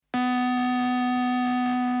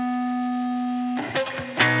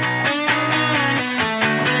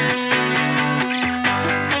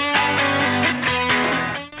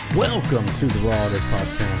Welcome to the Raw Autos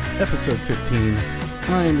Podcast, episode 15.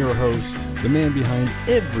 I am your host, the man behind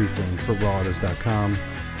everything for rawautos.com,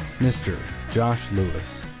 Mr. Josh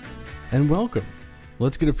Lewis. And welcome.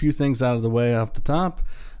 Let's get a few things out of the way off the top.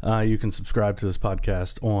 You can subscribe to this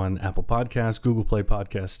podcast on Apple Podcasts, Google Play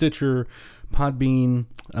Podcasts, Stitcher, Podbean,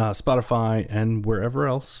 Spotify, and wherever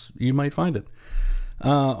else you might find it.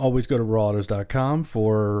 Always go to rawautos.com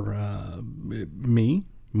for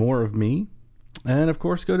more of me. And of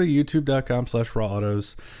course, go to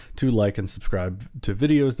youtube.com/rawautos to like and subscribe to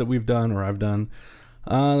videos that we've done or I've done.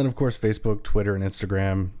 And of course, Facebook, Twitter, and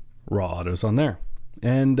Instagram, Raw Autos on there.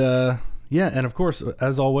 And and of course,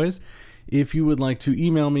 as always, if you would like to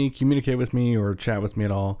email me, communicate with me, or chat with me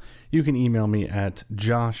at all, you can email me at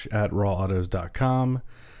josh@rawautos.com.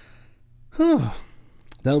 Now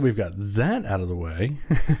that we've got that out of the way,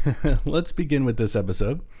 let's begin with this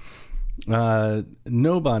episode.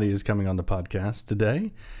 Nobody is coming on the podcast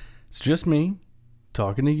today. It's just me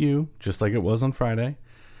talking to you, just like it was on Friday.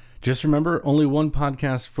 Just remember, only one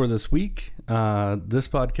podcast for this week, this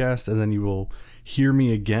podcast, and then you will hear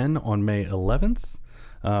me again on May 11th,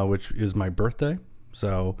 which is my birthday.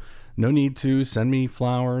 So no need to send me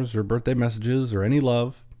flowers or birthday messages or any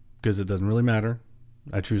love, because it doesn't really matter.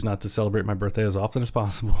 I choose not to celebrate my birthday as often as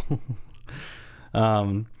possible.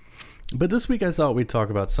 But this week I thought we'd talk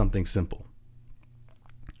about something simple.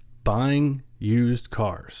 Buying used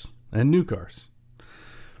cars and new cars.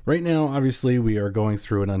 Right now, obviously, we are going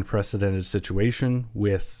through an unprecedented situation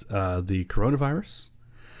with the coronavirus.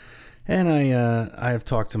 And I have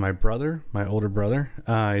talked to my brother, my older brother.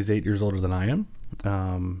 He's 8 years older than I am.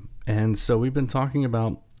 And so we've been talking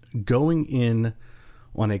about going in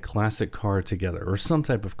on a classic car together, or some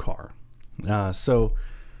type of car. So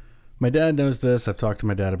my dad knows this. I've talked to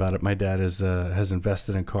my dad about it. My dad has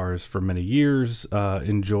invested in cars for many years,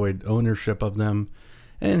 enjoyed ownership of them,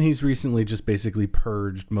 and he's recently just basically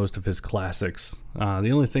purged most of his classics. The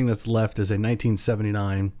only thing that's left is a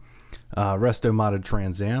 1979 Resto modded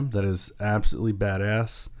Trans Am that is absolutely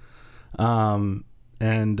badass. And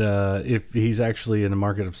if he's actually in the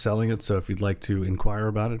market of selling it, so if you'd like to inquire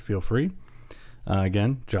about it, feel free.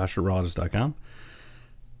 Again, josh@rawautos.com.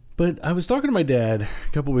 But I was talking to my dad a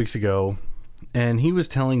couple weeks ago, and he was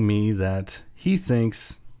telling me that he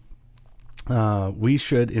thinks we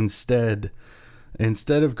should instead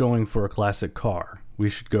of going for a classic car, we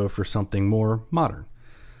should go for something more modern.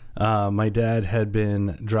 My dad had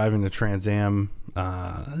been driving the Trans Am,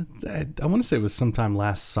 I want to say it was sometime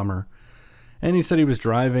last summer, and he said he was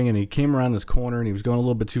driving and he came around this corner and he was going a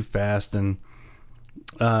little bit too fast, and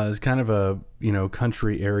it was kind of a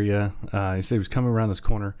country area. He said he was coming around this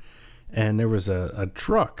corner, and there was a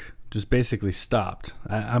truck just basically stopped.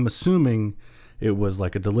 I'm assuming it was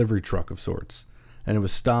like a delivery truck of sorts, and it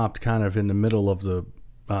was stopped kind of in the middle of the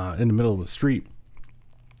street,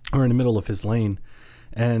 or in the middle of his lane,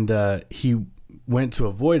 and he went to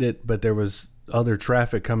avoid it, but there was other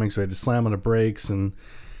traffic coming, so he had to slam on the brakes, and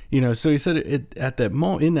so he said in that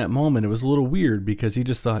moment it was a little weird, because he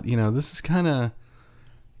just thought, this is kind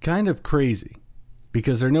of crazy,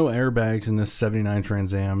 because there are no airbags in this 79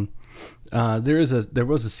 Trans Am. There was a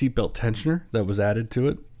seatbelt tensioner that was added to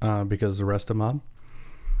it because of the Resto mod.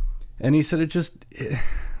 And he said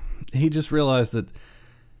he just realized that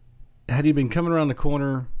had he been coming around the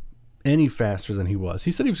corner any faster than he was,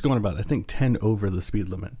 he said he was going about, I think, 10 over the speed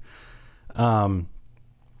limit. And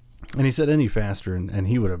he said any faster, and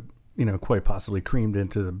he would have, quite possibly creamed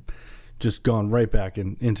just gone right back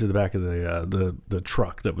into the back of the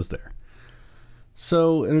truck that was there.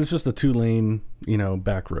 So, and it was just a 2-lane,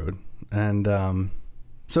 back road. And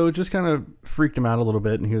so it just kind of freaked him out a little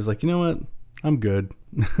bit. And he was like, you know what? I'm good.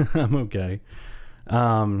 I'm okay.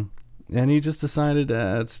 And he just decided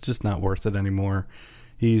it's just not worth it anymore.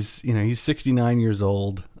 He's 69 years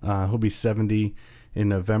old. He'll be 70 in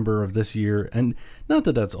November of this year. And not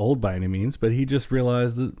that that's old by any means, but he just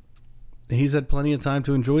realized that he's had plenty of time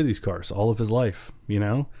to enjoy these cars all of his life,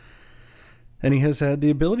 and he has had the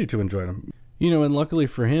ability to enjoy them. And luckily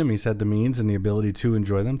for him, he's had the means and the ability to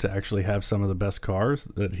enjoy them, to actually have some of the best cars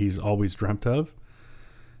that he's always dreamt of.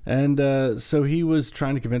 And so he was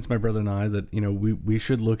trying to convince my brother and I that, we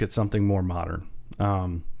should look at something more modern.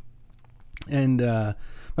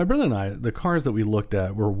 My brother and I, the cars that we looked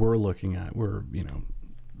at, we're looking at were,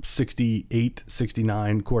 68,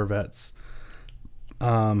 69 Corvettes.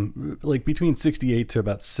 Like between 68 to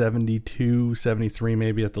about 72, 73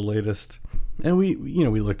 maybe at the latest. And we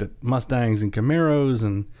looked at Mustangs and Camaros,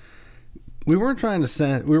 and we weren't trying to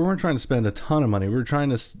spend a ton of money. We were trying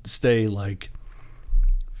to stay like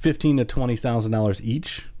 $15,000 to $20,000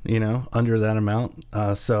 each, under that amount.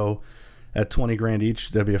 So at 20 grand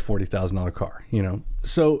each, that'd be a $40,000 car,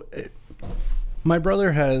 So my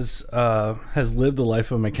brother has lived the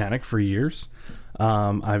life of a mechanic for years.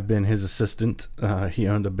 I've been his assistant. He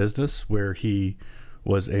owned a business where he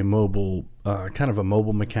was a mobile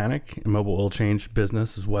mechanic, a mobile oil change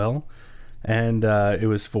business as well. And it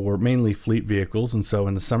was for mainly fleet vehicles. And so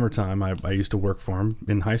in the summertime, I used to work for him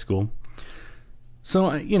in high school. So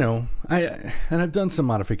I've done some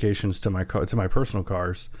modifications to my car, to my personal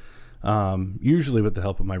cars, usually with the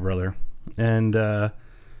help of my brother. And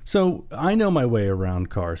so I know my way around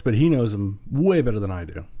cars, but he knows them way better than I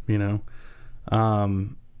do,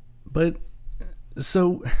 But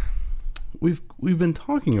so we've been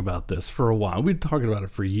talking about this for a while. We've been talking about it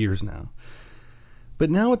for years now. But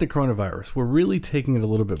now with the coronavirus, we're really taking it a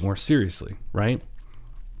little bit more seriously, right?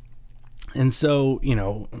 And so,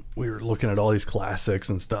 we were looking at all these classics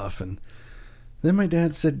and stuff. And then my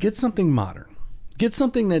dad said, get something modern. Get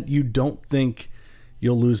something that you don't think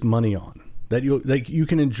you'll lose money on, that you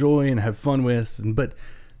can enjoy and have fun with, but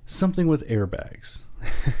something with airbags.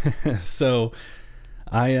 So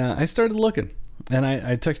I started looking, and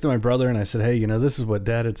I texted my brother and I said, hey, this is what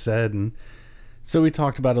Dad had said. And so we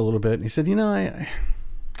talked about it a little bit, and he said, I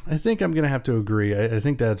think I'm going to have to agree. I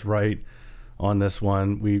think Dad's right on this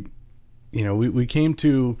one. We came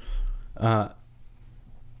to an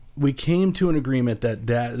agreement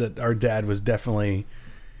that our dad was definitely,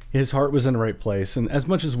 his heart was in the right place. And as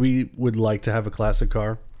much as we would like to have a classic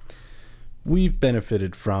car, we've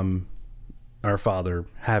benefited from our father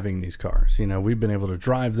having these cars. We've been able to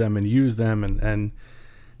drive them and use them and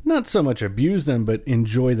not so much abuse them, but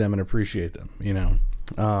enjoy them and appreciate them,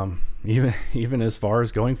 even as far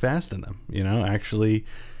as going fast in them, actually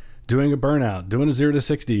doing a burnout, doing a 0 to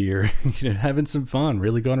 60, or having some fun,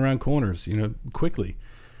 really going around corners, quickly.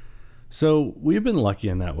 So we've been lucky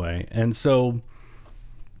in that way. And so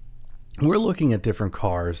we're looking at different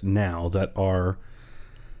cars now that are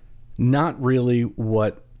not really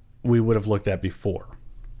what we would have looked at before.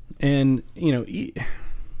 And,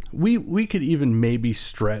 we could even maybe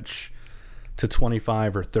stretch to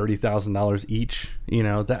 $25,000 or $30,000 each.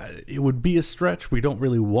 That it would be a stretch. We don't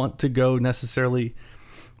really want to go necessarily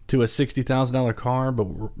to a $60,000 car, but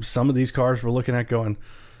some of these cars we're looking at going,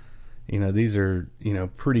 these are,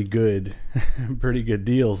 pretty good, pretty good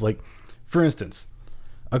deals. Like, for instance,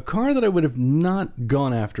 a car that I would have not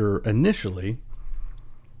gone after initially,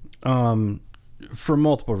 for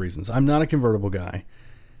multiple reasons. I'm not a convertible guy.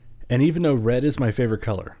 And even though red is my favorite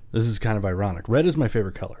color, this is kind of ironic. Red is my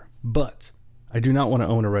favorite color, but I do not want to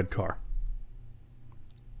own a red car.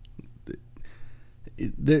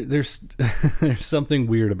 There's something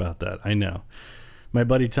weird about that. I know. My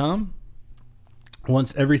buddy Tom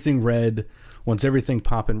wants everything red, wants everything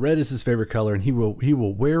popping. Red is his favorite color, and he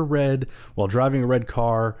will wear red while driving a red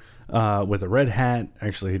car with a red hat.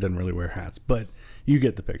 Actually, he doesn't really wear hats, but you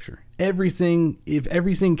get the picture. If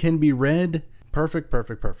everything can be red, perfect.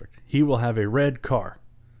 He will have a red car.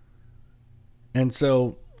 And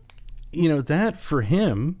so, that for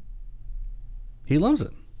him, he loves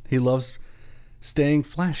it. He loves staying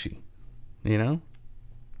flashy,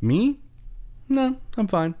 Me? No, I'm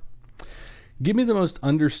fine. Give me the most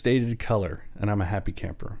understated color, and I'm a happy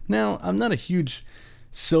camper. Now, I'm not a huge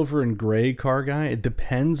silver and gray car guy. It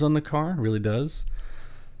depends on the car, it really does.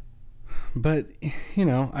 But,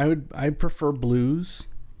 I prefer blues.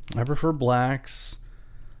 I prefer blacks,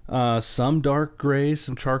 some dark grays,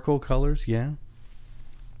 some charcoal colors, yeah.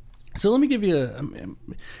 So let me give you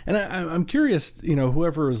and I'm curious,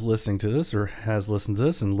 whoever is listening to this or has listened to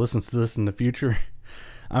this and listens to this in the future,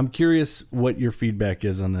 I'm curious what your feedback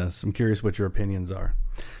is on this. I'm curious what your opinions are.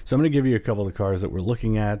 So I'm going to give you a couple of the cars that we're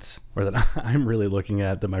looking at, or that I'm really looking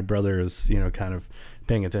at, that my brother is, kind of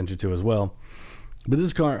paying attention to as well. But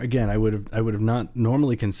this car, again, I would have not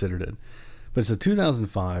normally considered it. But it's a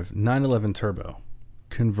 2005 911 Turbo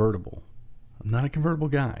convertible. I'm not a convertible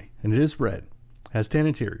guy, and it is red, has tan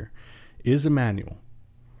interior, is a manual,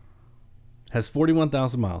 has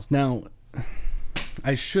 41,000 miles. Now,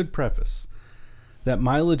 I should preface that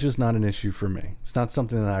mileage is not an issue for me. It's not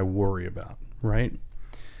something that I worry about, right?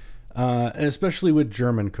 Especially with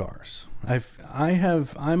German cars.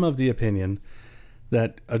 I'm of the opinion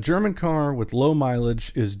that a German car with low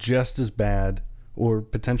mileage is just as bad or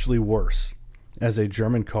potentially worse as a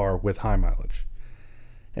German car with high mileage.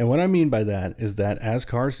 And what I mean by that is that as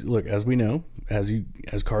we know,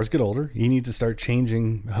 as cars get older, you need to start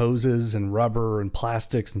changing hoses and rubber and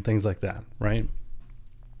plastics and things like that, right?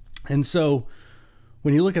 And so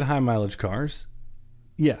when you look at high mileage cars,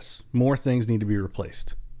 yes, more things need to be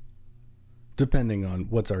replaced, depending on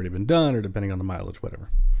what's already been done or depending on the mileage, whatever.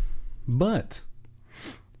 But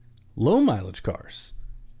low mileage cars.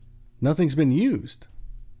 Nothing's been used.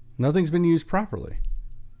 Nothing's been used properly.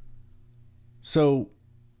 So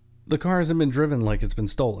the car hasn't been driven like it's been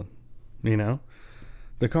stolen, you know?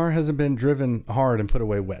 The car hasn't been driven hard and put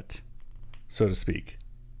away wet, so to speak.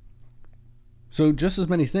 So just as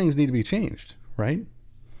many things need to be changed, right?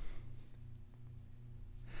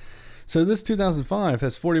 So this 2005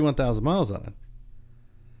 has 41,000 miles on it.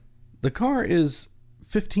 The car is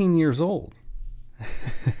 15 years old.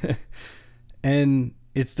 And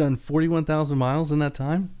it's done 41,000 miles in that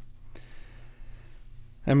time.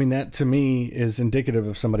 I mean, that to me is indicative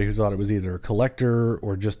of somebody who thought it was either a collector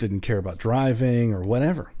or just didn't care about driving or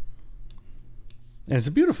whatever. And it's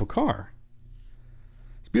a beautiful car.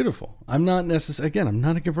 It's beautiful. I'm not I'm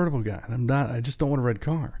not a convertible guy. I just don't want a red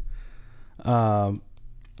car.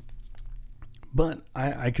 But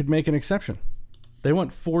I could make an exception. They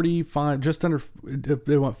want 45,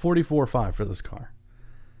 they want 44.5 for this car.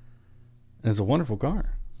 And it's a wonderful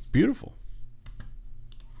car. It's beautiful.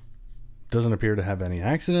 Doesn't appear to have any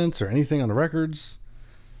accidents or anything on the records.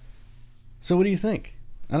 So what do you think?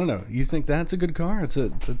 I don't know. You think that's a good car? It's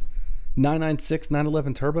a 996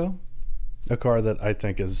 911 turbo. A car that I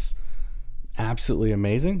think is absolutely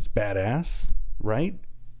amazing. It's badass, right?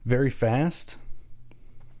 Very fast.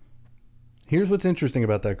 Here's what's interesting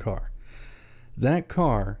about that car. That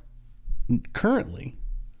car currently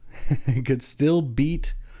could still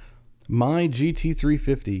beat my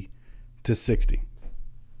GT350 to 60.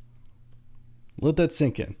 Let that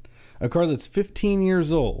sink in. A car that's 15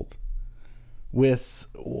 years old with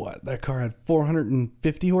what? That car had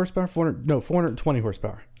 450 horsepower? 420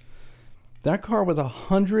 horsepower. That car with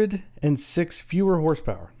 106 fewer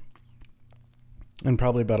horsepower and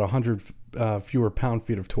probably about 100 fewer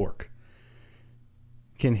pound-feet of torque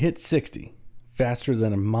can hit 60 faster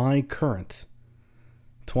than my current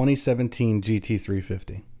 2017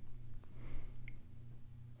 GT350.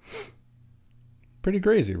 Pretty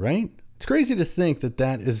crazy, right? It's crazy to think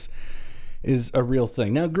that is a real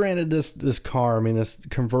thing. Now, granted, this car, this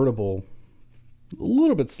convertible, a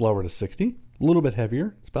little bit slower to 60, a little bit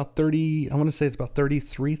heavier. It's about 30, I want to say it's about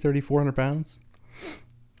 3,400 pounds.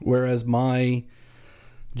 Whereas my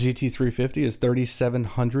GT350 is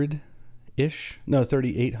 3,700-ish. No,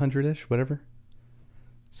 3,800-ish, whatever.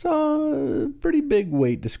 So, pretty big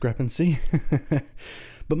weight discrepancy.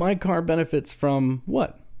 But my car benefits from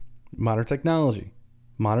what? Modern technology,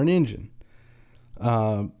 modern engine.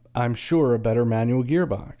 I'm sure a better manual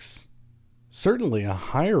gearbox. Certainly a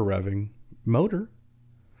higher revving motor.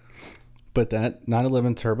 But that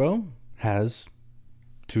 911 turbo has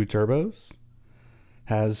 2 turbos,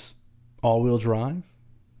 has all-wheel drive,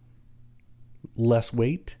 less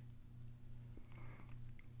weight.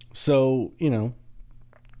 So,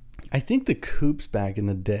 I think the coupes back in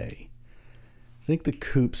the day,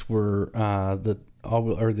 were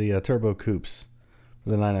the turbo coupes for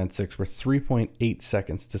the 996 were 3.8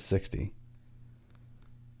 seconds to 60,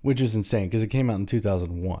 which is insane because it came out in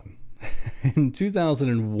 2001. In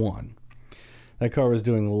 2001, that car was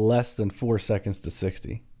doing less than 4 seconds to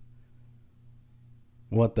 60.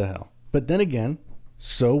 What the hell? But then again,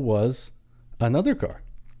 so was another car.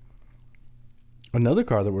 Another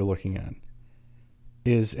car that we're looking at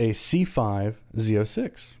is a C5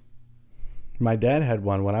 Z06. My dad had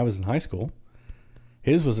one when I was in high school.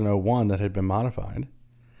 His was an 01 that had been modified.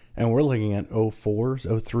 And we're looking at 04s,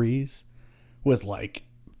 03s with like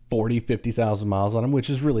 40, 50,000 miles on them, which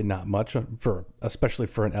is really not much especially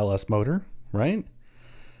for an LS motor, right?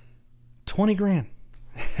 20 grand.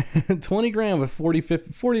 20 grand with 40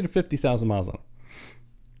 to 50,000 miles on them.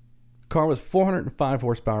 Car with 405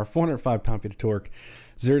 horsepower, 405 pound-feet of torque,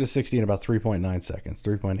 0 to 60 in about 3.9 seconds,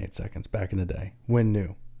 3.8 seconds back in the day, when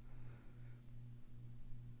new.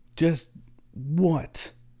 Just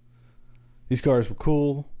what? These cars were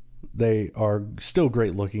cool. They are still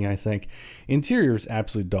great looking, I think. Interior's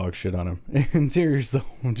absolute dog shit on them. Interior's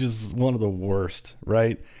just one of the worst,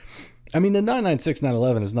 right? The 996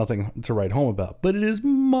 911 is nothing to write home about, but it is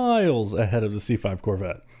miles ahead of the C5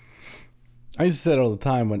 Corvette. I used to say it all the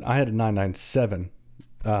time when I had a 997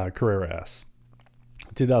 Carrera S,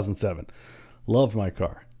 2007. Loved my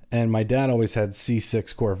car. And my dad always had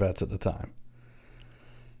C6 Corvettes at the time.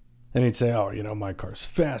 And he'd say, my car's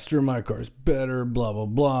faster, my car's better, blah, blah,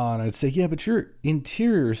 blah. And I'd say, yeah, but your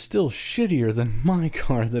interior is still shittier than my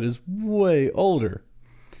car that is way older.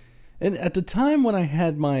 And at the time when I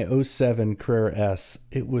had my 07 Carrera S,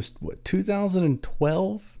 it was,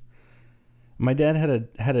 2012? My dad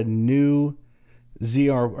had a new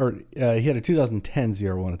ZR, or he had a 2010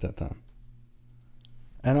 ZR1 at that time.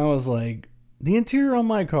 And I was like, the interior on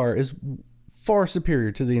my car is far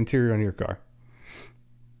superior to the interior on your car.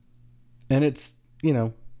 And it's,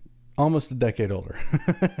 almost a decade older.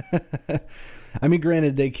 I mean,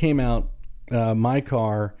 granted, they came out, my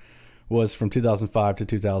car was from 2005 to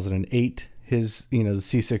 2008. His, the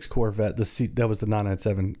C6 Corvette, that was the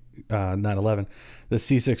 997, 911. The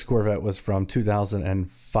C6 Corvette was from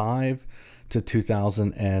 2005 to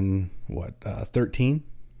 2013.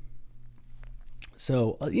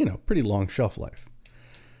 So, pretty long shelf life.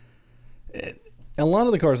 A lot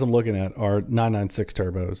of the cars I'm looking at are 996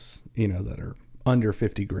 turbos, that are under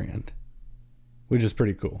 50 grand, which is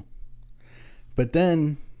pretty cool. But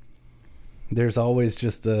then there's always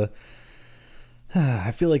just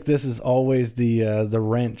I feel like this is always the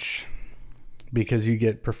wrench, because you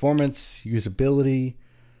get performance, usability,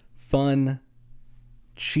 fun,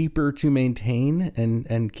 cheaper to maintain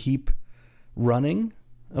and keep running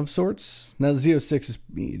of sorts. Now the Z06 is,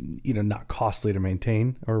 not costly to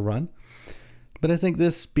maintain or run, but I think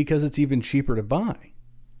this, because it's even cheaper to buy.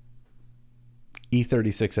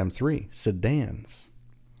 E36 M3 sedans,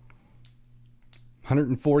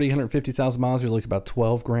 150,000 miles. You're looking about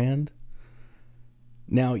 12 grand.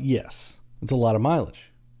 Now, yes, it's a lot of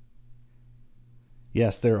mileage.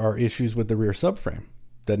 Yes, there are issues with the rear subframe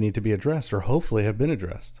that need to be addressed, or hopefully have been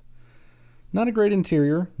addressed. Not a great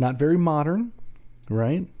interior, not very modern,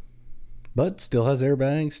 right? But still has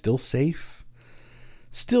airbags, still safe,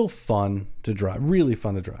 still fun to drive, really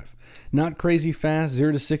fun to drive. Not crazy fast.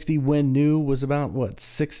 0 to 60 when new was about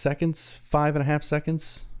 6 seconds, 5.5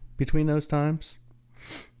 seconds between those times.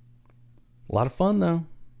 A lot of fun though.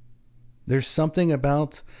 There's something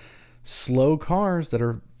about slow cars that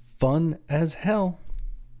are fun as hell,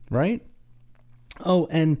 right? Oh,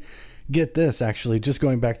 and get this, actually, just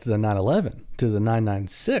going back to the 911, to the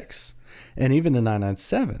 996, and even the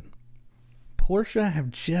 997, Porsche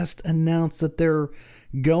have just announced that they're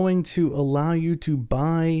going to allow you to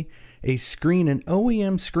buy a screen, an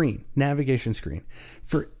OEM screen, navigation screen,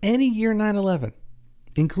 for any year 911,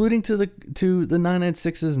 including to the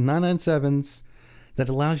 996s, 997s, that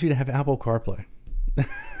allows you to have Apple CarPlay.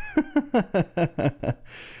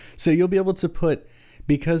 So you'll be able to put,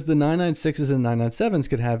 because the 996s and 997s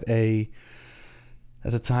could have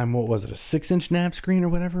at the time, what was it, a 6-inch nav screen or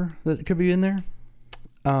whatever that could be in there.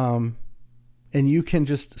 And you can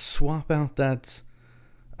just swap out that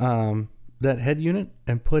head unit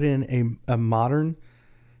and put in a modern,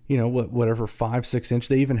 whatever 5-6 inch.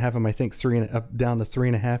 They even have them, I think, down to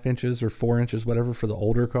 3.5 inches or 4 inches, whatever, for the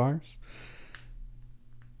older cars.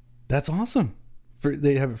 That's awesome.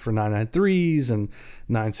 They have it for 993s and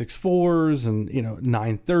 964s and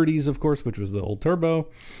 930s, of course, which was the old turbo.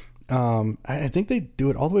 I think they do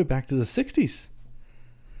it all the way back to the 60s.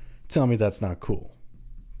 Tell me that's not cool.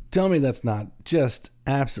 Tell me that's not just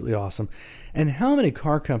absolutely awesome. And how many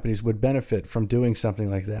car companies would benefit from doing something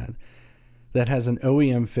like that has an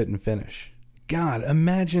OEM fit and finish? God,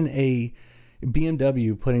 imagine a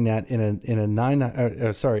BMW putting that in a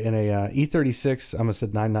E36. I almost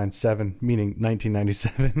said 997, meaning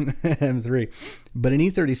 1997 M3, but an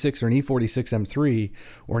E36 or an E46 M3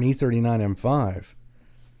 or an E39 M5.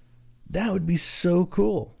 That would be so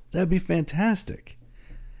cool. That'd be fantastic.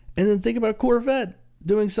 And then think about Corvette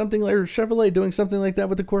doing something like, or Chevrolet doing something like that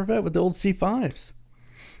with the Corvette, with the old C5s.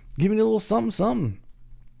 Give me a little something.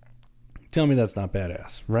 Tell me that's not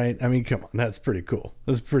badass, right? I mean, come on, that's pretty cool.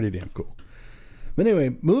 That's pretty damn cool. But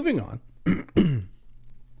anyway, moving on.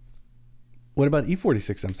 What about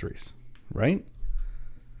E46 M3s, right?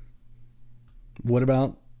 What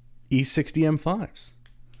about E60 M5s?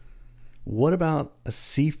 What about a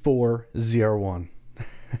C4 ZR1?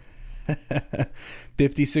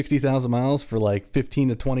 50, 60,000 miles for like 15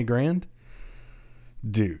 to 20 grand?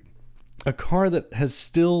 Dude, a car that has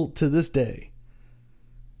still to this day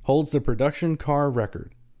holds the production car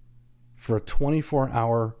record for a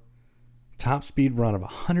 24-hour top speed run of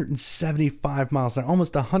 175 miles an hour,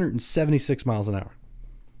 almost 176 miles an hour.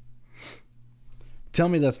 Tell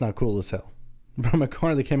me that's not cool as hell. From a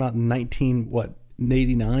car that came out in 89,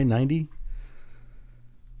 90?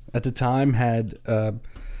 At the time had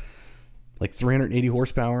like 380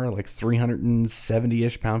 horsepower, like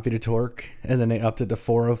 370-ish pound-feet of torque, and then they upped it to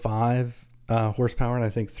 405 horsepower, and I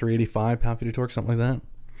think 385 pound-feet of torque, something like that.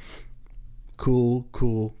 Cool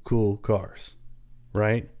cars,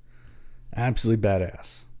 right? Absolutely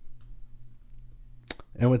badass.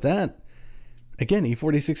 And with that, again,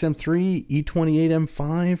 E46 M3, E28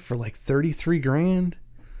 M5 for like 33 grand.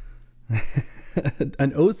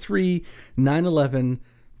 An 03 911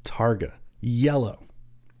 Targa, yellow.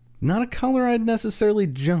 Not a color I'd necessarily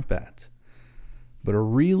jump at, but a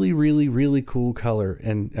really, really, really cool color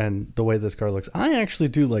and the way this car looks. I actually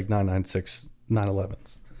do like 996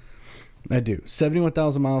 911s. I do.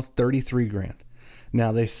 71,000 miles, 33 grand.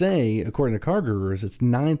 Now, they say, according to Car Gurus, it's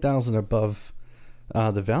 9,000 above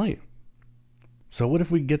the value. So what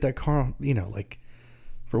if we get that car, like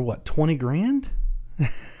for what, 20 grand?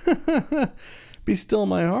 Be still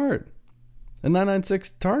my heart. A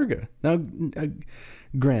 996 Targa. Now,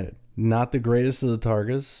 granted, not the greatest of the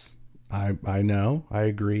Targas. I know. I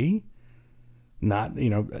agree. Not,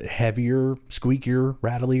 heavier, squeakier,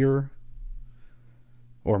 rattlier.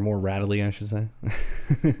 Or more rattly, I should say.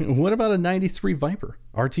 What about a 93 Viper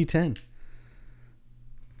RT10?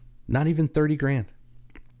 Not even 30 grand.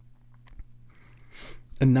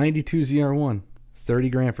 A 92 ZR1, 30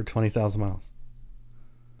 grand for 20,000 miles.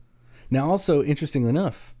 Now, also, interestingly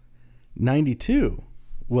enough, 92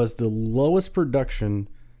 was the lowest production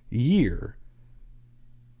year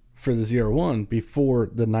for the ZR1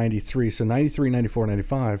 before the 93. So 93, 94,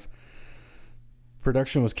 95,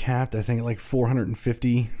 production was capped, I think, at like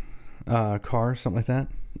 450 cars, something like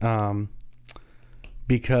that.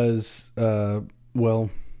 Because, it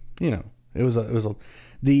was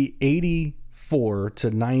the 84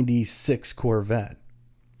 to 96 Corvette,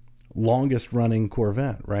 longest running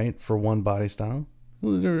Corvette, right, for one body style.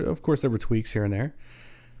 Well, of course, there were tweaks here and there,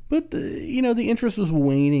 but the interest was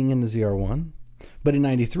waning in the ZR1. But in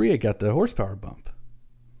 93, it got the horsepower bump.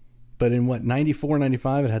 But in 94,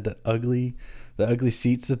 95, it had the ugly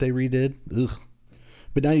seats that they redid. Ugh.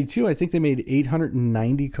 But 92, I think they made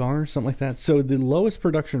 890 cars, something like that. So the lowest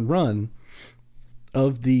production run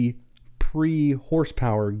of the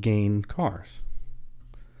pre-horsepower gain cars.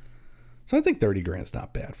 So I think 30 grand's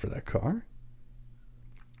not bad for that car.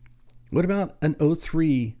 What about an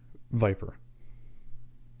 03 Viper?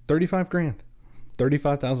 35 grand.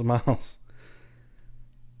 35,000 miles.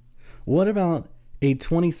 What about a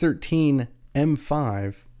 2013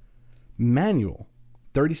 M5 manual?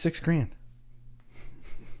 36 grand.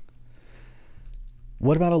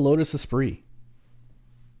 What about a Lotus Esprit?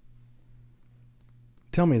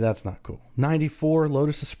 Tell me that's not cool. 94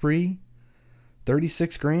 Lotus Esprit,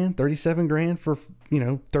 36 grand, 37 grand for,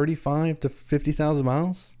 35 to 50,000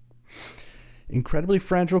 miles. Incredibly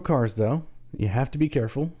fragile cars, though. You have to be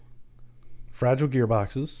careful. Fragile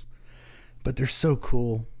gearboxes. But they're so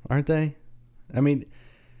cool, aren't they? I mean,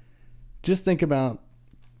 just think about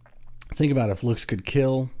if looks could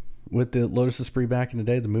kill with the Lotus Esprit back in the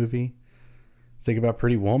day, the movie. Think about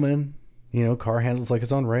Pretty Woman. Car handles like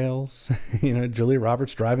it's on rails. Julia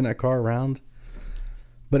Roberts driving that car around.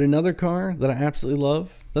 But another car that I absolutely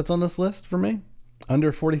love that's on this list for me,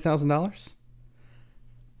 under $40,000,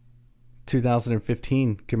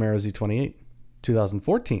 2015 Camaro Z28,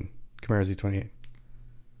 2014 Camaro Z28.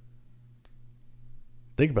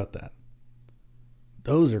 Think about that.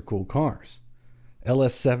 Those are cool cars.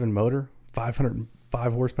 LS7 motor,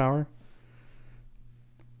 505 horsepower.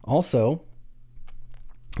 Also,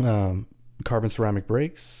 carbon ceramic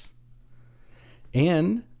brakes.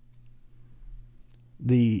 And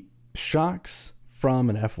the shocks from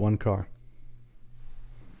an F1 car.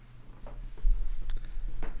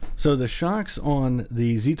 So the shocks on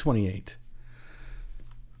the Z28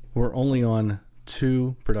 were only on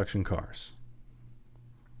 2 production cars.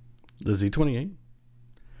 The Z28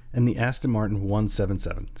 and the Aston Martin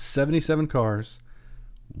 177. 77 cars,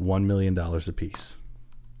 $1 million a piece.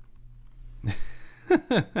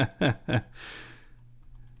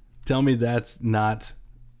 Tell me that's not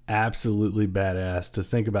absolutely badass to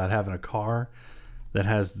think about having a car that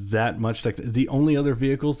has that much the only other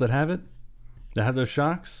vehicles that have it, that have those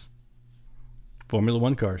shocks, Formula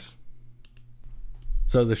One cars.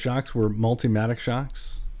 So the shocks were Multimatic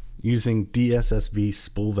shocks using DSSV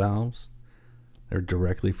spool valves. They're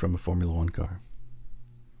directly from a Formula One car.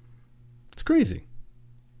 It's crazy.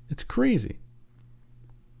 It's crazy.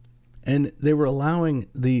 And they were allowing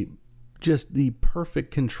the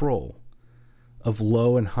perfect control of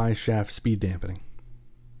low and high shaft speed dampening.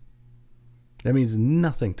 That means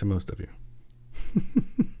nothing to most of you.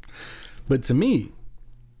 But to me,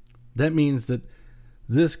 that means that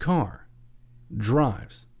this car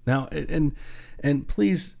drives. Now, and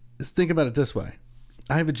please think about it this way.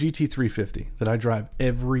 I have a GT350 that I drive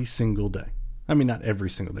every single day. I mean, not every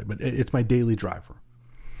single day, but it's my daily driver.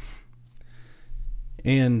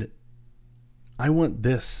 And I want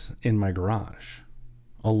this in my garage,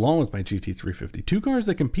 along with my GT350. 2 cars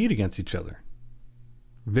that compete against each other.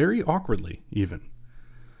 Very awkwardly, even.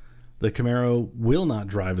 The Camaro will not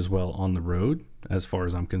drive as well on the road, as far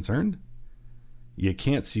as I'm concerned. You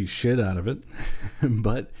can't see shit out of it,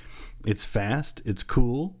 but it's fast, it's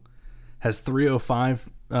cool, has 305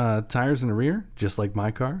 tires in the rear, just like my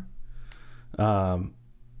car.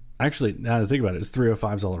 Actually, now that I think about it, it's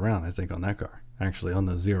 305s all around, I think, on that car. actually, on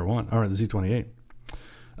the Z01 or the Z28.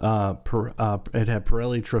 It had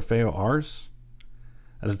Pirelli Trofeo Rs.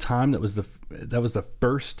 At the time, that was the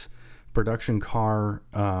first production car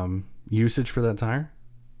usage for that tire.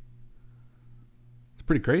 It's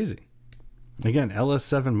pretty crazy. Again,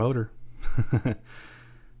 LS7 motor.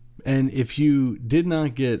 And if you did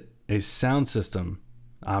not get a sound system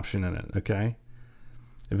option in it, okay,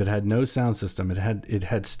 if it had no sound system,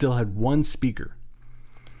 it still had one speaker.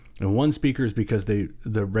 And one speaker is because the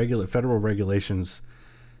federal regulations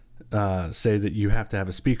say that you have to have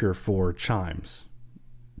a speaker for chimes,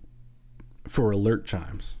 for alert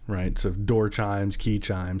chimes, right? So door chimes, key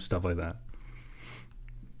chimes, stuff like that.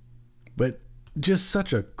 But just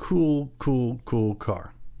such a cool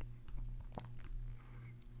car.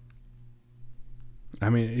 I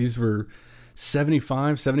mean, these were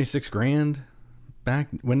 75, 76 grand back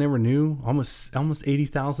when they were new, almost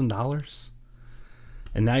 $80,000.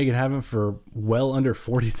 And now you can have them for well under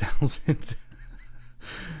 40,000.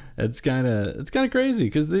 It's kind of crazy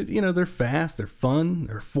because they're fast, they're fun,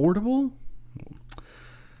 they're affordable.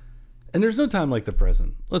 And there's no time like the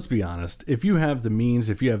present. Let's be honest. If you have the means,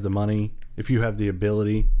 if you have the money, if you have the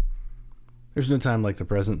ability, there's no time like the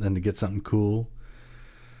present than to get something cool.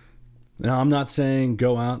 Now, I'm not saying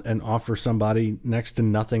go out and offer somebody next to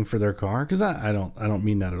nothing for their car, because I don't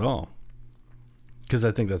mean that at all, because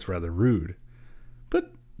I think that's rather rude.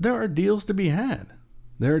 But there are deals to be had.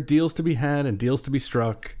 There are deals to be had and deals to be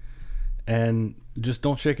struck, and just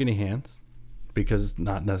don't shake any hands, because it's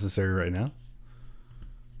not necessary right now.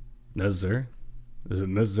 Necessary? Is it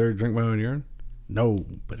necessary to drink my own urine? No,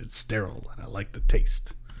 but it's sterile, and I like the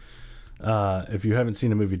taste. If you haven't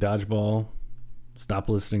seen the movie Dodgeball, stop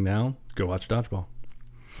listening now. Go watch Dodgeball.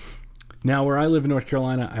 Now, where I live in North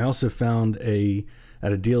Carolina, I also found at an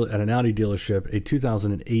Audi dealership a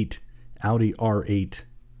 2008 Audi R8,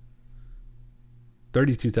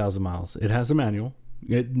 32,000 miles. It has a manual.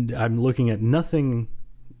 I'm looking at nothing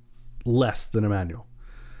less than a manual.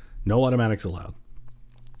 No automatics allowed.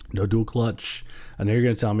 No dual clutch. I know you're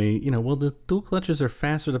going to tell me, well, the dual clutches are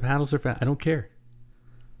faster, the paddles are fast. I don't care.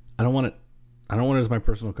 I don't want it. I don't want it as my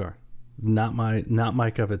personal car. Not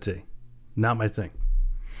my cup of tea. Not my thing.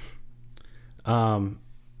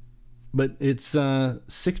 But it's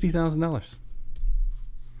 $60,000.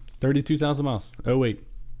 32,000 miles. Oh wait.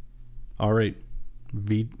 R8.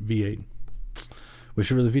 V8.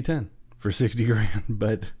 Wish it were the V10 for 60 grand,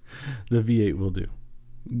 but the V8 will do.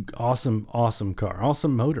 Awesome car.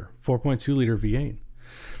 Awesome motor. 4.2 liter V8.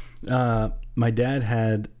 My dad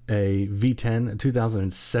had a V10, a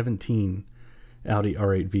 2017 Audi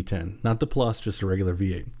R8 V10. Not the Plus, just a regular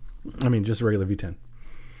V8. I mean, just a regular V10.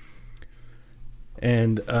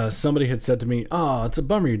 And somebody had said to me, "Oh, it's a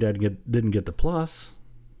bummer your dad didn't get the Plus."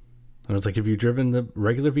 And I was like, "Have you driven the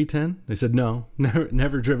regular V10?" They said, "No,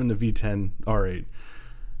 never driven the V10 R8."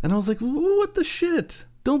 And I was like, "What the shit?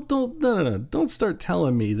 Don't start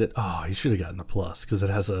telling me that. Oh, you should have gotten a Plus because it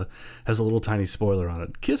has a little tiny spoiler on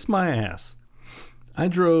it. Kiss my ass." I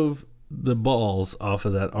drove the balls off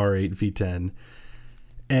of that R8 V10,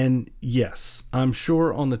 and yes, I'm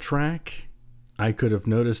sure on the track I could have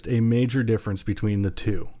noticed a major difference between the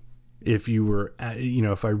two. If you were,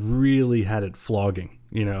 if I really had it flogging,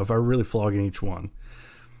 if I were really flogging each one.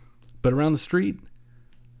 But around the street,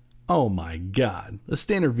 oh my God, the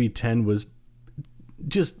standard V10 was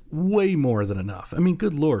just way more than enough. I mean,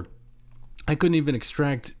 good Lord, I couldn't even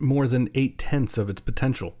extract more than 0.8 of its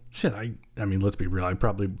potential. Shit, I mean, let's be real. I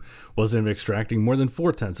probably wasn't even extracting more than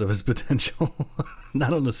 0.4 of its potential.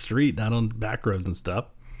 Not on the street, not on back roads and stuff.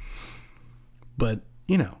 But,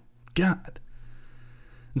 God.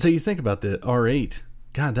 And so you think about the R8.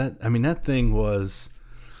 God, that thing was,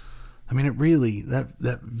 it really, that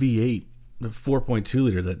V8, the 4.2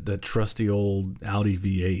 liter, that trusty old Audi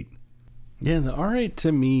V8. Yeah, the R8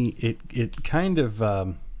 to me, it kind of,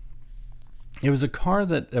 it was a car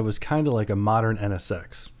that was kind of like a modern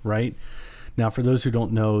NSX, right? Now, for those who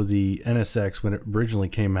don't know, the NSX, when it originally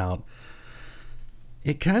came out,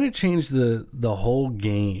 it kind of changed the whole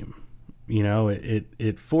game.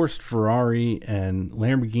 It forced Ferrari and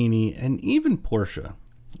Lamborghini and even Porsche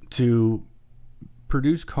to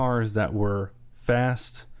produce cars that were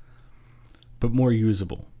fast but more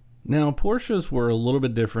usable. Now, Porsches were a little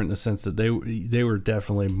bit different in the sense that they were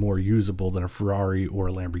definitely more usable than a Ferrari or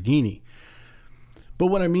a Lamborghini. But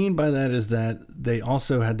what I mean by that is that they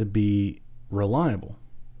also had to be reliable.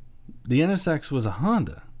 The NSX was a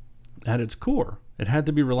Honda at its core. It had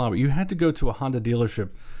to be reliable. You had to go to a Honda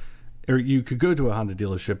dealership, or you could go to a Honda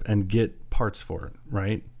dealership and get parts for it,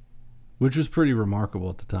 right? Which was pretty remarkable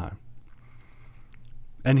at the time.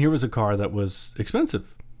 And here was a car that was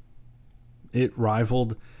expensive. It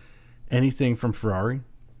rivaled anything from Ferrari,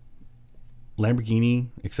 Lamborghini,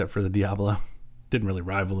 except for the Diablo. Didn't really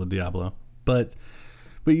rival the Diablo, but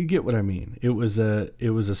you get what I mean. It was a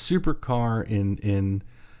supercar in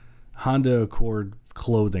Honda Accord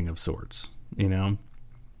clothing of sorts, you know.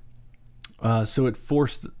 So it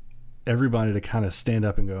forced everybody to kind of stand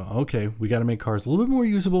up and go, okay, we got to make cars a little bit more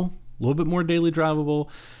usable, a little bit more daily drivable.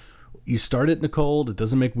 You start it in the cold, it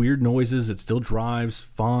doesn't make weird noises, it still drives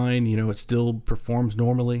fine, you know, it still performs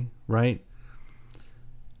normally, right?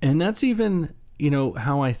 And that's even, you know,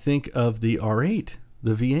 how I think of the R8,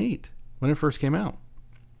 the V8, when it first came out.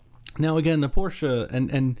 Now, again, the Porsche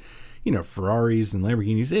and you know, Ferraris and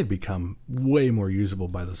Lamborghinis, they'd become way more usable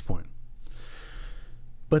by this point.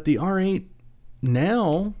 But the R8,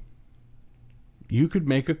 now, you could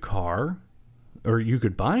make a car, or you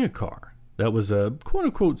could buy a car that was a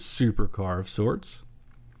quote-unquote supercar of sorts,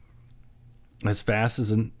 as fast as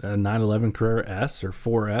a 911 Carrera S or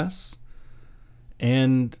 4S,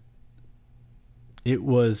 and it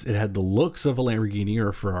had the looks of a Lamborghini or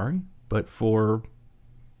a Ferrari, but for,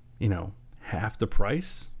 you know, half the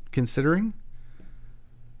price, considering,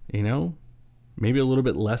 you know, maybe a little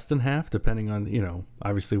bit less than half, depending on, you know,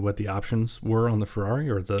 obviously what the options were on the Ferrari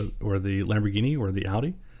or the Lamborghini or the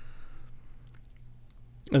Audi.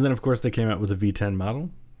 And then, of course, they came out with a V10 model.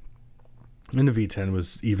 And the V10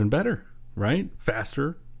 was even better, right?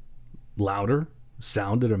 Faster, louder,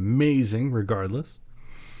 sounded amazing regardless.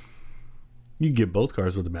 You get both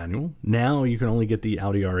cars with a manual. Now you can only get the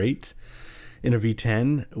Audi R8 in a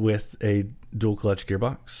V10 with a dual clutch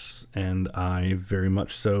gearbox. And I very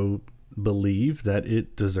much so believe that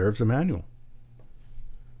it deserves a manual.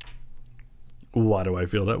 Why do I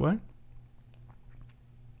feel that way?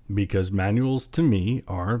 Because manuals to me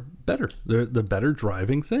are better. They're the better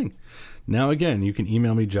driving thing. Now, again, you can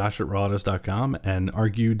email me, josh@rawautos.com, and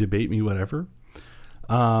argue, debate me, whatever.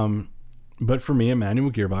 But for me, a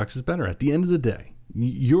manual gearbox is better. At the end of the day,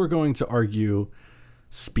 you're going to argue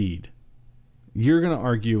speed. You're going to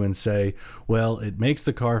argue and say, well, it makes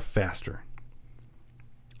the car faster.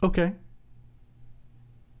 Okay.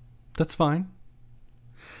 That's fine.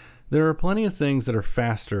 There are plenty of things that are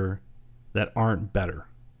faster that aren't better.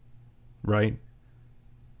 Right?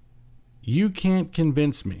 You can't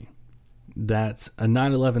convince me that a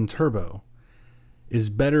 911 Turbo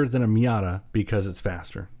is better than a Miata because it's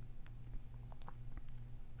faster.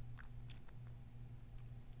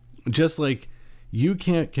 Just like you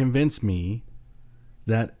can't convince me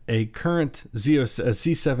that a current a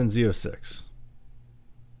C7 Z06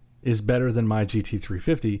 is better than my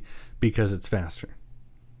GT350 because it's faster.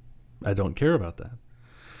 I don't care about that.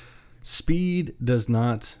 Speed does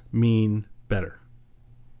not mean better.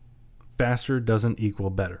 Faster doesn't equal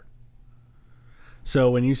better. So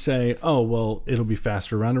when you say, oh, well, it'll be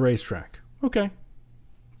faster around a racetrack. Okay,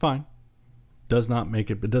 fine. Does not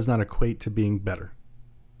equate to being better.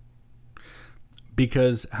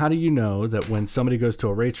 Because how do you know that when somebody goes to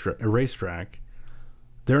a racetrack,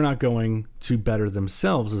 they're not going to better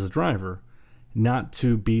themselves as a driver, not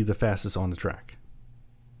to be the fastest on the track?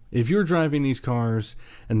 If you're driving these cars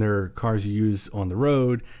and they're cars you use on the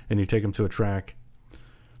road and you take them to a track,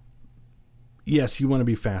 yes, you want to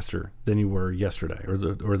be faster than you were yesterday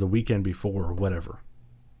or the weekend before or whatever,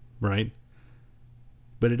 right?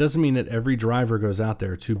 But it doesn't mean that every driver goes out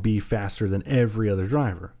there to be faster than every other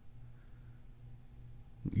driver.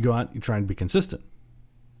 You go out, you try and be consistent.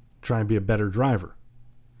 Try and be a better driver.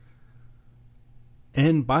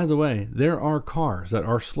 And by the way, there are cars that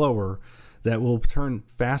are slower that will turn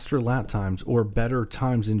faster lap times or better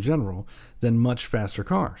times in general than much faster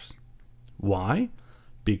cars. Why?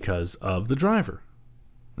 Because of the driver.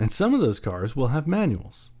 And some of those cars will have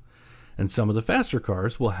manuals. And some of the faster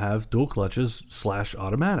cars will have dual clutches /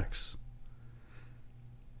 automatics.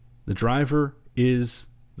 The driver is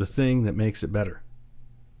the thing that makes it better.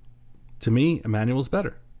 To me, a manual is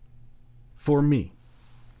better. For me.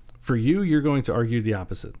 For you, you're going to argue the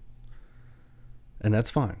opposite. And that's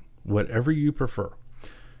fine. Whatever you prefer.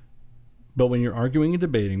 But when you're arguing and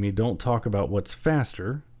debating me, don't talk about what's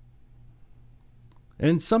faster.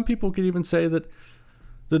 And some people could even say that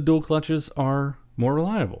the dual clutches are more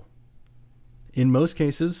reliable. In most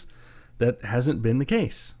cases, that hasn't been the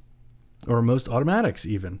case. Or most automatics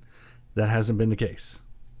even, that hasn't been the case.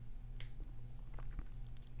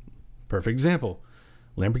 Perfect example,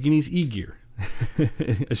 Lamborghini's E-Gear.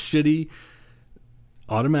 A shitty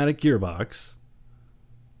automatic gearbox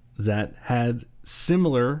that had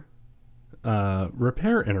similar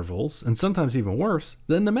repair intervals, and sometimes even worse,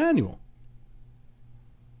 than the manual.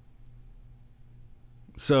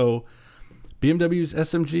 So, BMW's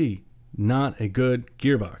SMG, not a good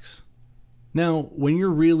gearbox. Now, when you're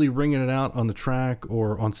really ringing it out on the track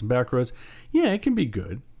or on some back roads, yeah, it can be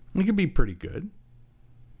good. It can be pretty good.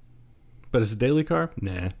 But as a daily car,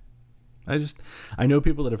 nah. I know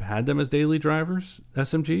people that have had them as daily drivers,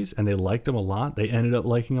 SMGs, and they liked them a lot. They ended up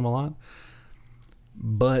liking them a lot.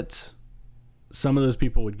 But some of those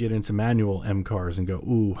people would get into manual M cars and go,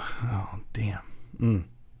 ooh, oh, damn.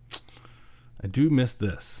 I do miss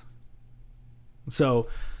this. So,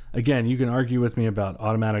 again, you can argue with me about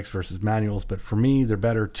automatics versus manuals, but for me, they're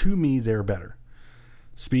better. To me, they're better.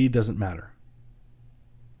 Speed doesn't matter.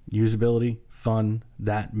 Usability, fun,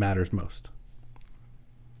 that matters most.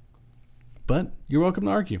 But you're welcome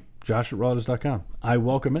to argue. Josh@Rawdos.com. I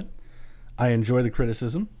welcome it. I enjoy the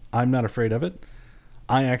criticism. I'm not afraid of it.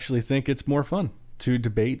 I actually think it's more fun to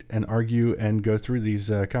debate and argue and go through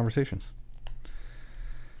these conversations.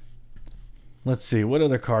 Let's see. What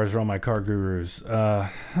other cars are on my Car Gurus?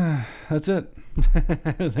 That's it.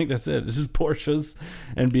 I think that's it. This is Porsches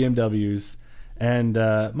and BMWs. And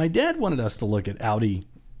my dad wanted us to look at Audi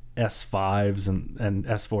S5s and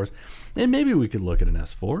S4s. And maybe we could look at an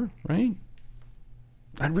S4, right?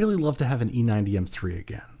 I'd really love to have an E90 M3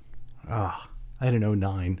 again. I had an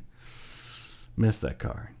 09. Missed that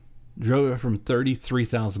car. Drove it from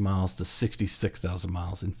 33,000 miles to 66,000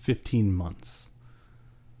 miles in 15 months.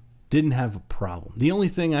 Didn't have a problem. The only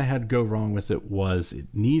thing I had go wrong with it was it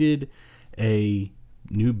needed a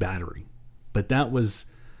new battery. But it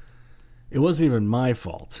wasn't even my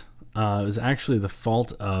fault. It was actually the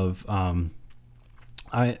fault of,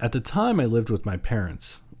 at the time I lived with my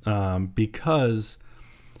parents, because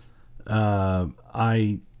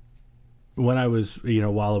when I was,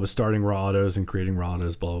 while I was starting Raw Autos and creating Raw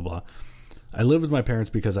Autos, blah, blah, blah, I lived with my parents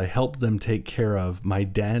because I helped them take care of my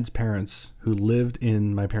dad's parents who lived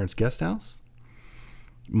in my parents' guest house.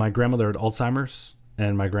 My grandmother had Alzheimer's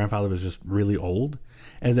and my grandfather was just really old.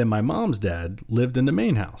 And then my mom's dad lived in the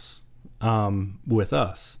main house with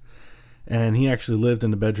us. And he actually lived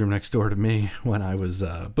in the bedroom next door to me when I was,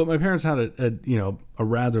 but my parents had a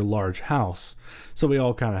rather large house. So we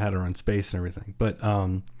all kind of had our own space and everything.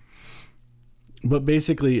 But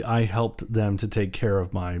basically I helped them to take care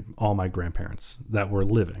of all my grandparents that were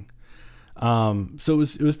living. So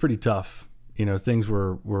it was pretty tough. Things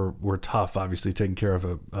were tough, obviously taking care of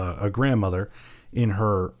a grandmother in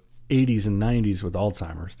her 80s and 90s with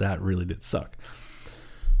Alzheimer's. That really did suck.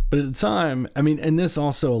 But at the time, and this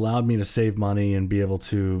also allowed me to save money and be able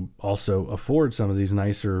to also afford some of these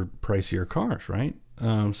nicer, pricier cars, right?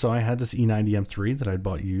 So I had this E90 M3 that I'd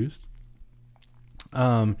bought used.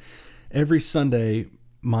 Every Sunday,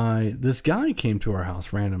 this guy came to our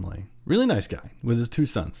house randomly. Really nice guy with his two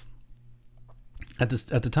sons. At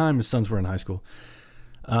the time, his sons were in high school.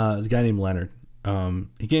 This guy named Leonard.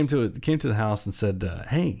 He came to the house and said,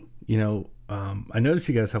 "Hey, I noticed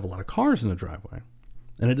you guys have a lot of cars in the driveway."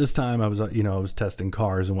 And at this time, I was testing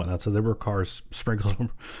cars and whatnot. So there were cars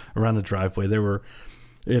sprinkled around the driveway. They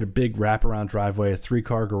had a big wraparound driveway, a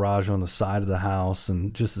 3-car garage on the side of the house,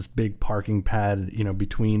 and just this big parking pad,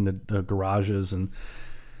 between the garages. And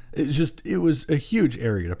it was a huge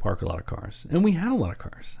area to park a lot of cars. And we had a lot of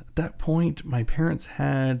cars. At that point, my parents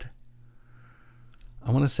had,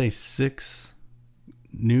 I want to say 6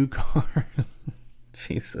 new cars.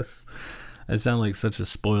 Jesus. I sound like such a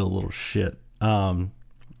spoiled little shit.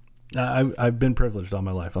 I've been privileged all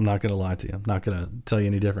my life. I'm not going to lie to you. I'm not going to tell you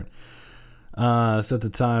any different. So at the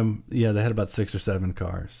time, they had about 6 or 7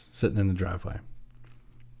 cars sitting in the driveway.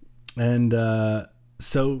 And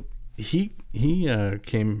so he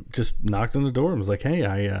came, just knocked on the door and was like,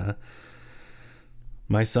 "Hey,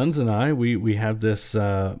 my sons and I, we have this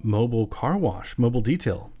mobile car wash, mobile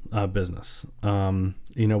detail business.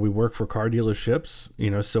 We work for car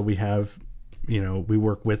dealerships, so we have, we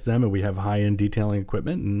work with them and we have high-end detailing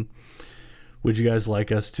equipment. And would you guys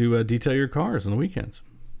like us to detail your cars on the weekends?"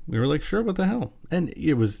 We were like, "Sure, what the hell?" And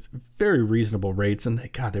it was very reasonable rates, and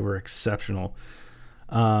they were exceptional.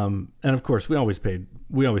 And of course, we always paid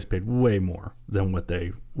way more than what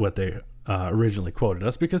they originally quoted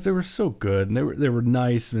us, because they were so good and they were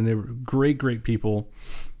nice and they were great people.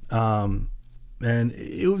 And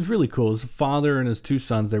it was really cool. His father and his 2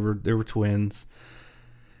 sons, they were twins.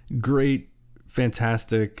 Great,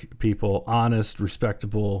 fantastic people, honest,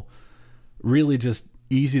 respectable, really just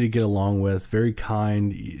easy to get along with, very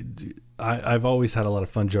kind. I've always had a lot of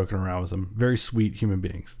fun joking around with them. Very sweet human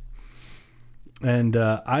beings. And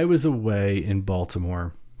I was away in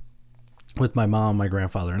Baltimore with my mom, my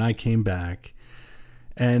grandfather, and I came back,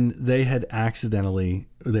 and they had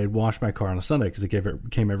washed my car on a Sunday because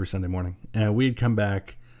it came every Sunday morning. And we had come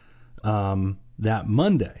back that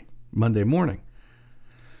Monday morning.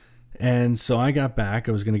 And so I got back.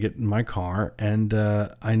 I was going to get in my car, and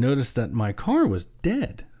I noticed that my car was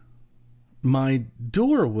dead. My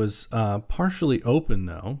door was partially open,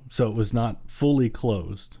 though, so it was not fully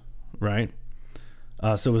closed, right?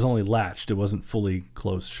 So it was only latched. It wasn't fully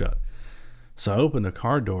closed shut. So I opened the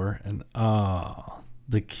car door, and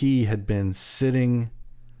the key had been sitting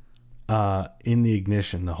in the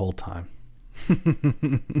ignition the whole time.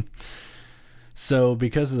 So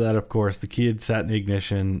because of that, of course, the key had sat in the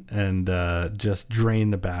ignition and just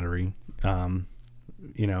drained the battery. And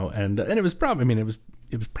it was probably, it was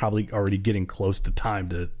probably already getting close to time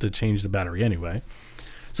to change the battery anyway.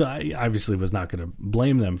 So I obviously was not going to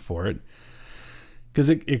blame them for it, because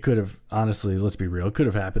it could have, honestly, let's be real, it could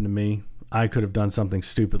have happened to me. I could have done something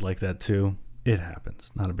stupid like that too. It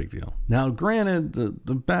happens. Not a big deal. Now, granted,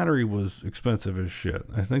 the battery was expensive as shit.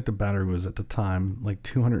 I think the battery was at the time like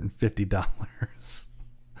 $250.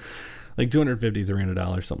 Like $250,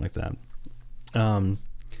 $300, something like that.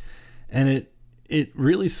 And it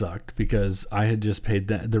really sucked, because I had just paid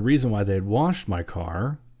that. The reason why they had washed my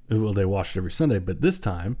car, well, they washed it every Sunday, but this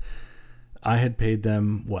time I had paid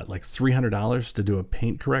them, like $300 to do a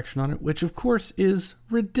paint correction on it, which of course is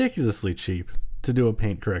ridiculously cheap to do a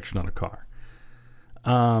paint correction on a car.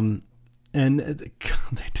 And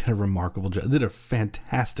God, they did a remarkable job. They did a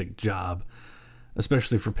fantastic job,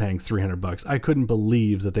 especially for paying $300. I couldn't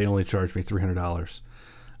believe that they only charged me $300.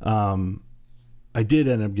 I did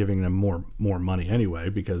end up giving them more money anyway,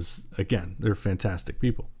 because again, they're fantastic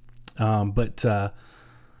people.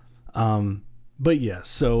 But yeah,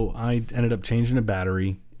 so I ended up changing the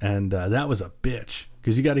battery, and that was a bitch,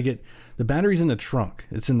 because you got to get the batteries in the trunk.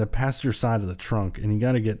 It's in the passenger side of the trunk, and you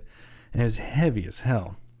got to get, and it's heavy as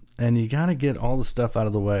hell, and you got to get all the stuff out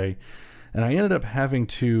of the way. And I ended up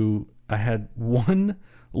I had one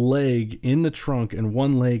leg in the trunk and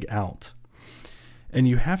one leg out, and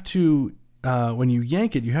you have to, when you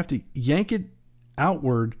yank it, you have to yank it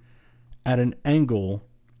outward at an angle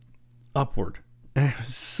upward. And it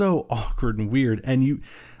was so awkward and weird. And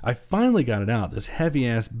I finally got it out, this heavy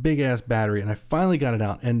ass, big ass battery. And I finally got it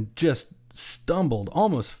out and just stumbled,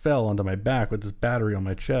 almost fell onto my back with this battery on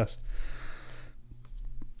my chest.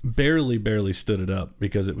 Barely stood it up,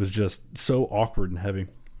 because it was just so awkward and heavy.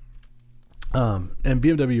 And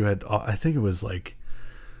BMW had, I think it was like,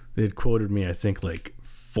 they had quoted me, I think like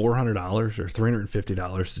 $400 or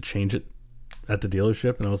 $350 to change it at the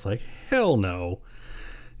dealership. And I was like, hell no.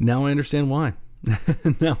 Now I understand why.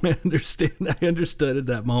 Now I understand. I understood at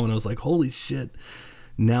that moment. I was like, holy shit.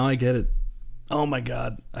 Now I get it. Oh my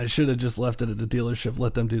God. I should have just left it at the dealership,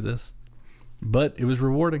 let them do this. But it was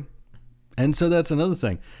rewarding. And so that's another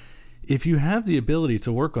thing. If you have the ability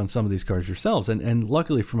to work on some of these cars yourselves, and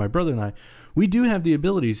luckily for my brother and I, we do have the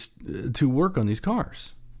abilities to work on these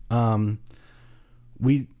cars.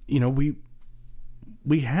 We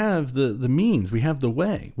have the means, we have the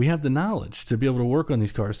way, we have the knowledge to be able to work on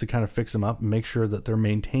these cars, to kind of fix them up and make sure that they're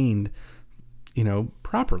maintained,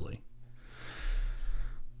 properly.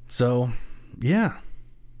 So, yeah.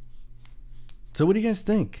 So what do you guys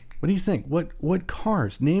think? What do you think? What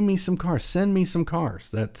cars? Name me some cars. Send me some cars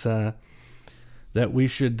that we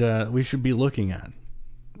should be looking at,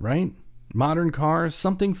 right? Modern cars,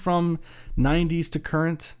 something from 90s to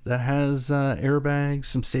current that has airbags,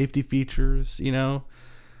 some safety features,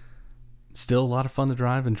 still a lot of fun to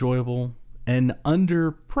drive, enjoyable, and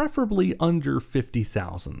preferably under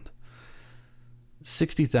 50,000.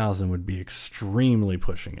 60,000 would be extremely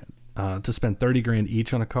pushing it. To spend 30 grand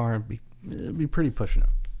each on a car, it'd be pretty pushing it.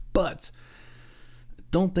 But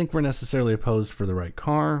don't think we're necessarily opposed for the right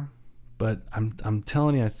car. But I'm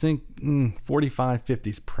telling you, I think 45, 50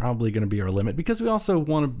 is probably going to be our limit, because we also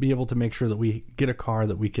want to be able to make sure that we get a car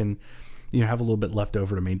that we can, have a little bit left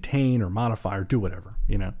over to maintain or modify or do whatever,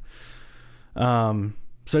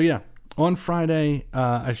 So yeah, on Friday,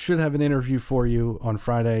 I should have an interview for you on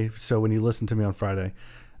Friday. So when you listen to me on Friday,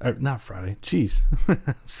 not Friday, jeez,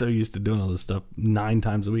 I'm so used to doing all this stuff 9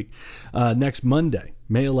 times a week. Next Monday,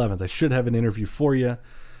 May 11th, I should have an interview for you.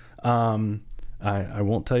 I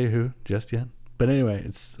won't tell you who just yet, but anyway,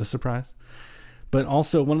 it's a surprise. But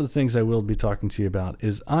also, one of the things I will be talking to you about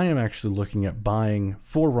is I am actually looking at buying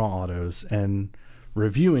for Raw Autos and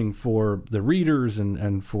reviewing for the readers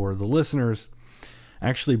and for the listeners,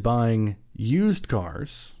 actually buying used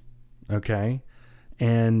cars, okay,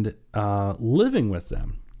 and living with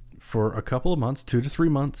them for a couple of months, 2 to 3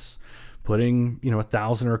 months, putting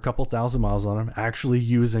 1,000 or a couple thousand miles on them, actually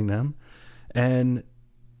using them, and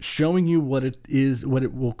showing you what it is, what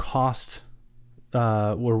it will cost,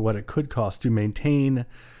 or what it could cost to maintain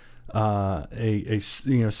a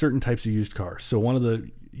certain types of used cars. So one of the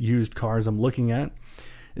used cars I'm looking at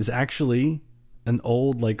is actually an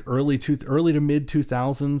old, like early to mid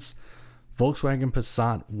 2000s Volkswagen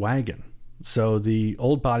Passat wagon. So the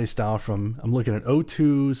old body style from, I'm looking at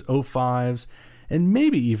 02s, 05s, and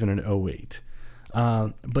maybe even an 08.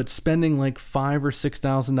 But spending like $5,000 or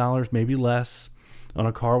 $6,000, maybe less, on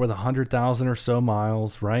a car with 100,000 or so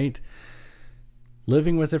miles, right?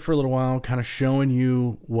 Living with it for a little while, kind of showing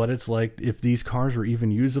you what it's like if these cars are even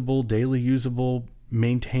usable, daily usable,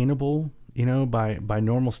 maintainable, by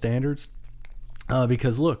normal standards.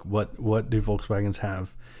 Because look, what do Volkswagens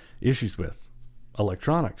have issues with?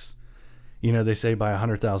 Electronics. They say by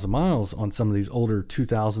 100,000 miles on some of these older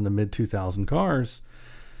 2000 to mid 2000 cars,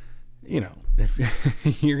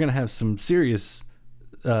 if you're going to have some serious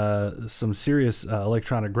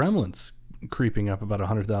electronic gremlins creeping up about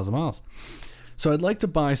 100,000 miles. So I'd like to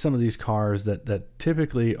buy some of these cars that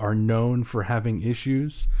typically are known for having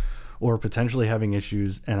issues or potentially having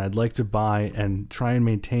issues, and I'd like to buy and try and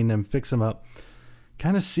maintain them, fix them up,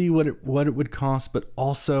 kind of see what it would cost, but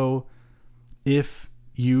also if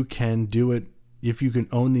you can do it, if you can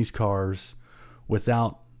own these cars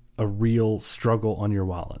without a real struggle on your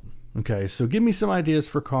wallet. Okay, so give me some ideas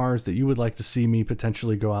for cars that you would like to see me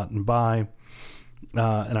potentially go out and buy.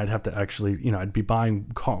 And I'd have to actually, I'd be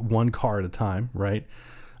buying one car at a time, right?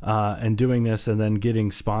 And doing this and then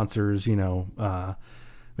getting sponsors,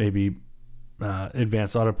 maybe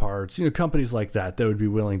Advanced Auto Parts, companies like that would be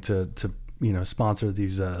willing to sponsor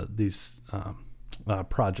these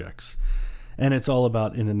projects. And it's all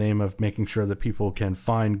about in the name of making sure that people can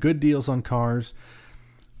find good deals on cars,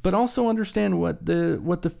 but also understand what their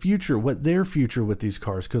future with these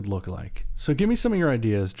cars could look like. So give me some of your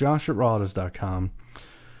ideas, josh@rawautos.com.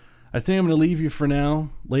 I think I'm going to leave you for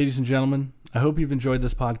now, ladies and gentlemen. I hope you've enjoyed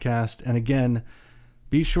this podcast. And again,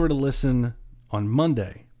 be sure to listen on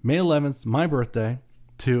Monday, May 11th, my birthday,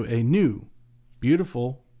 to a new,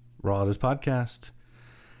 beautiful Raw Autos podcast.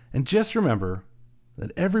 And just remember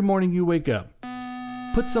that every morning you wake up,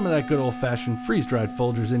 put some of that good old-fashioned freeze-dried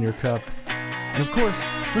Folgers in your cup. And of course,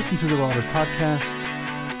 listen to the Raw Autos podcast.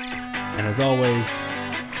 And as always,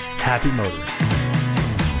 happy motoring.